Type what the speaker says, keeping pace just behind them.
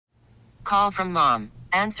Call from mom.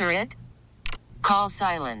 Answer it. Call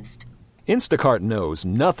silenced. Instacart knows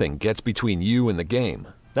nothing gets between you and the game.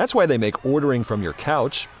 That's why they make ordering from your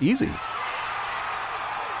couch easy.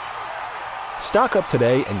 Stock up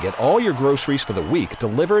today and get all your groceries for the week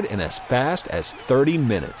delivered in as fast as 30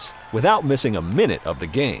 minutes without missing a minute of the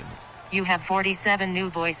game. You have 47 new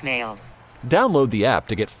voicemails. Download the app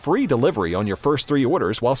to get free delivery on your first 3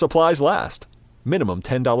 orders while supplies last. Minimum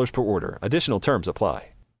 $10 per order. Additional terms apply.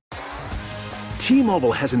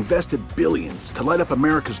 T-Mobile has invested billions to light up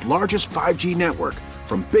America's largest 5G network,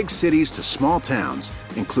 from big cities to small towns,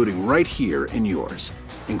 including right here in yours.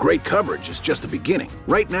 And great coverage is just the beginning.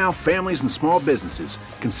 Right now, families and small businesses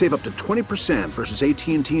can save up to 20% versus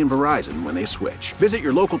AT&T and Verizon when they switch. Visit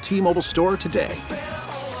your local T-Mobile store today.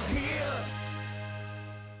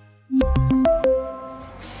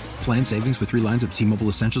 Plan savings with 3 lines of T-Mobile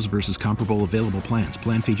Essentials versus comparable available plans.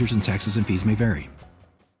 Plan features and taxes and fees may vary.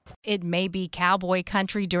 It may be cowboy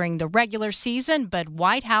country during the regular season, but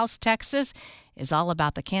Whitehouse, Texas is all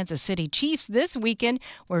about the Kansas City Chiefs this weekend,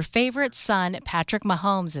 where favorite son Patrick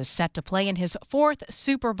Mahomes is set to play in his 4th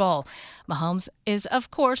Super Bowl. Mahomes is,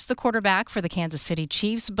 of course, the quarterback for the Kansas City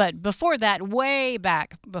Chiefs, but before that, way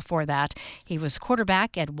back before that, he was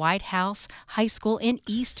quarterback at Whitehouse High School in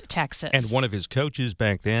East Texas. And one of his coaches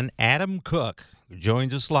back then, Adam Cook,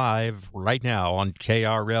 joins us live right now on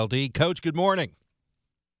KRLD. Coach, good morning.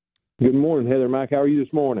 Good morning, Heather. Mike, how are you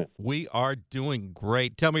this morning? We are doing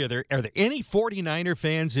great. Tell me, are there any 49er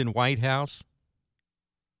fans in Whitehouse?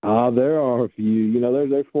 There are a few. You know,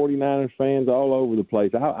 there's 49ers fans all over the place.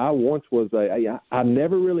 I once was I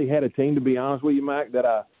never really had a team, to be honest with you, Mike,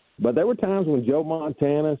 but there were times when Joe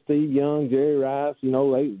Montana, Steve Young, Jerry Rice, you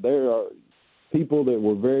know, there are people that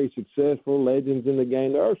were very successful, legends in the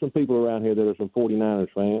game. There are some people around here that are some 49ers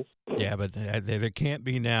fans. Yeah, but there can't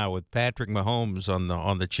be now with Patrick Mahomes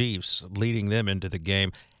on the Chiefs leading them into the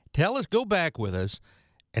game. Go back with us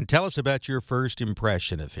and tell us about your first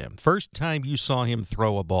impression of him. First time you saw him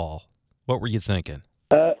throw a ball, what were you thinking?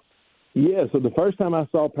 Yeah, so the first time I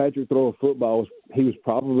saw Patrick throw a football, he was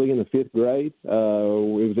probably in the 5th grade. It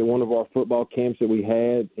was at one of our football camps that we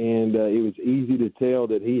had, and it was easy to tell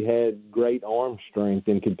that he had great arm strength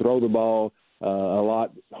and could throw the ball a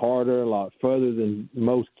lot harder, a lot further than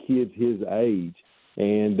most kids his age.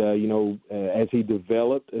 And as he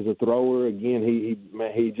developed as a thrower, again,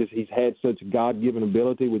 he's had such God-given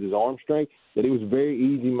ability with his arm strength that it was very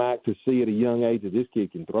easy, Mike, to see at a young age that this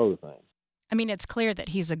kid can throw the thing. I mean, it's clear that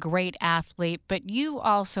he's a great athlete, but you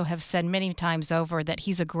also have said many times over that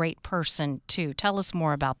he's a great person, too. Tell us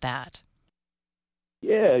more about that.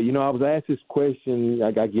 Yeah, I was asked this question.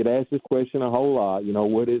 I get asked this question a whole lot.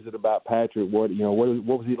 What is it about Patrick? What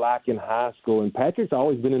was he like in high school? And Patrick's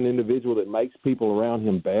always been an individual that makes people around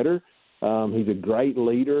him better. He's a great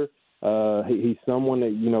leader. He's someone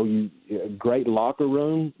that, a great locker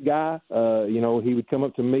room guy. He would come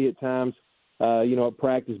up to me at times, at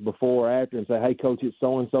practice before or after and say, hey, Coach, it's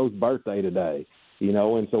so-and-so's birthday today.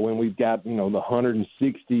 And so when we've got, the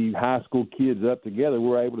 160 high school kids up together,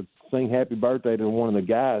 we're able to sing happy birthday to one of the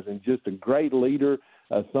guys. And just a great leader,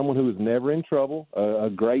 someone who was never in trouble, a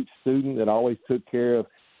great student that always took care of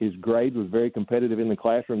his grades, was very competitive in the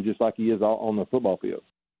classroom, just like he is on the football field.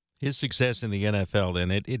 His success in the NFL,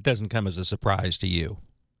 then, it doesn't come as a surprise to you.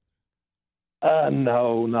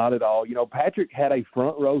 No, not at all. Patrick had a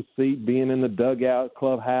front row seat being in the dugout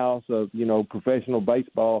clubhouse of, professional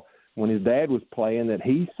baseball when his dad was playing, that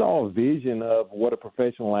he saw a vision of what a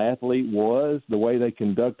professional athlete was, the way they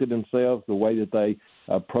conducted themselves, the way that they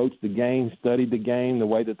approached the game, studied the game, the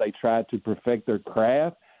way that they tried to perfect their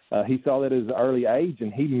craft. He saw that at an early age,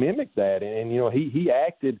 and he mimicked that. And he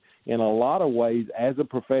acted in a lot of ways as a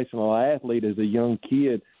professional athlete, as a young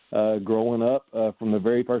kid, growing up from the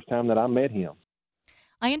very first time that I met him.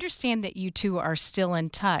 I understand that you two are still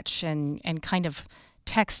in touch and kind of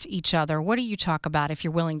text each other. What do you talk about, if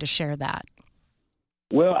you're willing to share that?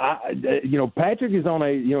 Well, Patrick is on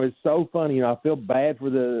it's so funny. I feel bad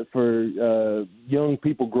for young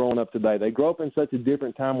people growing up today. They grow up in such a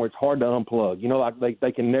different time where it's hard to unplug. Like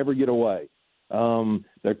they can never get away.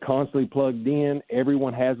 They're constantly plugged in.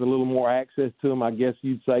 Everyone has a little more access to them, I guess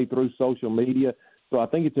you'd say, through social media. So I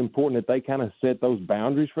think it's important that they kind of set those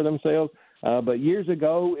boundaries for themselves. But years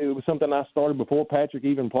ago, it was something I started before Patrick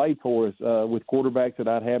even played for us, with quarterbacks that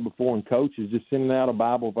I'd had before and coaches, just sending out a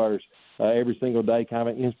Bible verse every single day, kind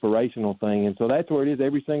of an inspirational thing. And so that's where it is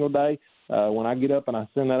every single day. When I get up and I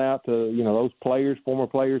send that out to, those players, former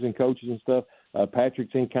players and coaches and stuff,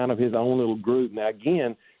 Patrick's in kind of his own little group. Now,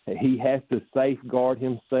 again, he has to safeguard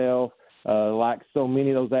himself. Like so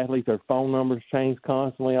many of those athletes, their phone numbers change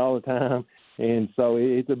constantly all the time. And so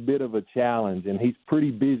it's a bit of a challenge, and he's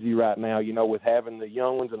pretty busy right now, you know, with having the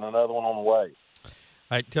young ones and another one on the way. All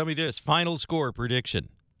right, tell me this, final score prediction.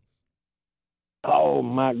 Oh,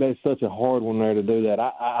 Mike, that's such a hard one there to do that.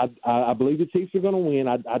 I believe the Chiefs are going to win.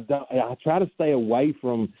 I try to stay away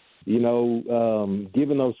from, you know,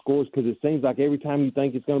 giving those scores because it seems like every time you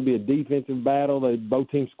think it's going to be a defensive battle, both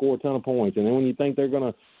teams score a ton of points. And then when you think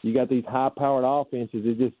you got these high-powered offenses,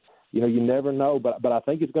 it just, you know, you never know. But I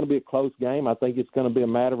think it's going to be a close game. I think it's going to be a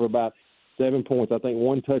matter of about 7 points. I think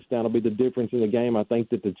one touchdown will be the difference in the game. I think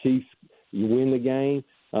that the Chiefs win the game.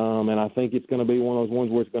 And I think it's going to be one of those ones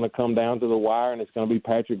where it's going to come down to the wire, and it's going to be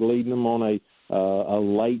Patrick leading them on a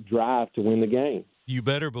late drive to win the game. You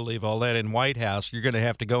better believe all that in Whitehouse. You're going to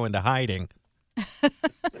have to go into hiding.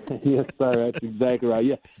 Yes, sir. That's exactly right.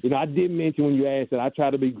 Yeah, you know, I did mention when you asked that I try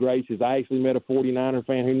to be gracious. I actually met a 49er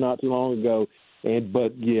fan here not too long ago,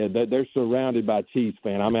 but yeah, they're surrounded by Chiefs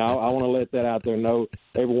fans. I mean, I want to let that out there.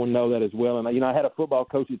 Everyone know that as well. And you know, I had a football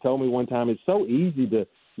coach who told me one time it's so easy to,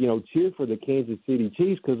 you know, cheer for the Kansas City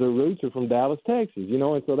Chiefs because their roots are from Dallas, Texas, you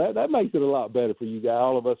know, and so that makes it a lot better for you guys,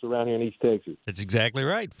 all of us around here in East Texas. That's exactly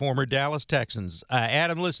right. Former Dallas Texans.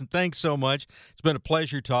 Adam, listen, thanks so much. It's been a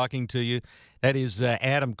pleasure talking to you. That is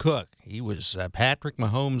Adam Cook. He was Patrick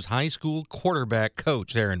Mahomes' high school quarterback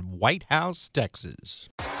coach there in Whitehouse, Texas.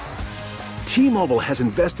 T-Mobile has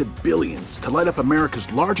invested billions to light up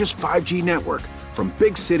America's largest 5G network, from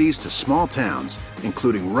big cities to small towns,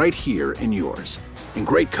 including right here in yours. And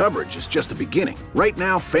great coverage is just the beginning. Right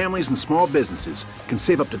now, families and small businesses can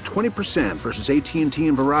save up to 20% versus AT&T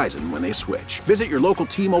and Verizon when they switch. Visit your local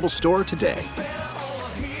T-Mobile store today.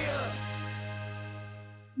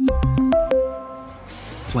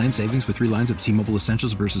 Plan savings with 3 lines of T-Mobile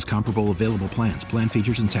Essentials versus comparable available plans. Plan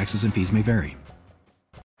features and taxes and fees may vary.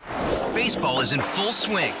 Baseball is in full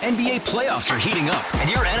swing. NBA playoffs are heating up, and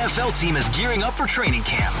your NFL team is gearing up for training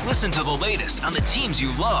camp. Listen to the latest on the teams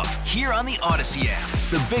you love here on the Odyssey app.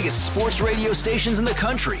 The biggest sports radio stations in the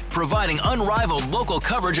country, providing unrivaled local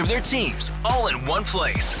coverage of their teams, all in one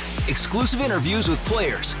place. Exclusive interviews with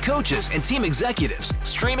players, coaches, and team executives,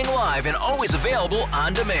 streaming live and always available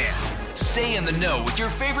on demand. Stay in the know with your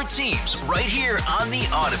favorite teams right here on the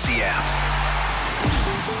Odyssey app.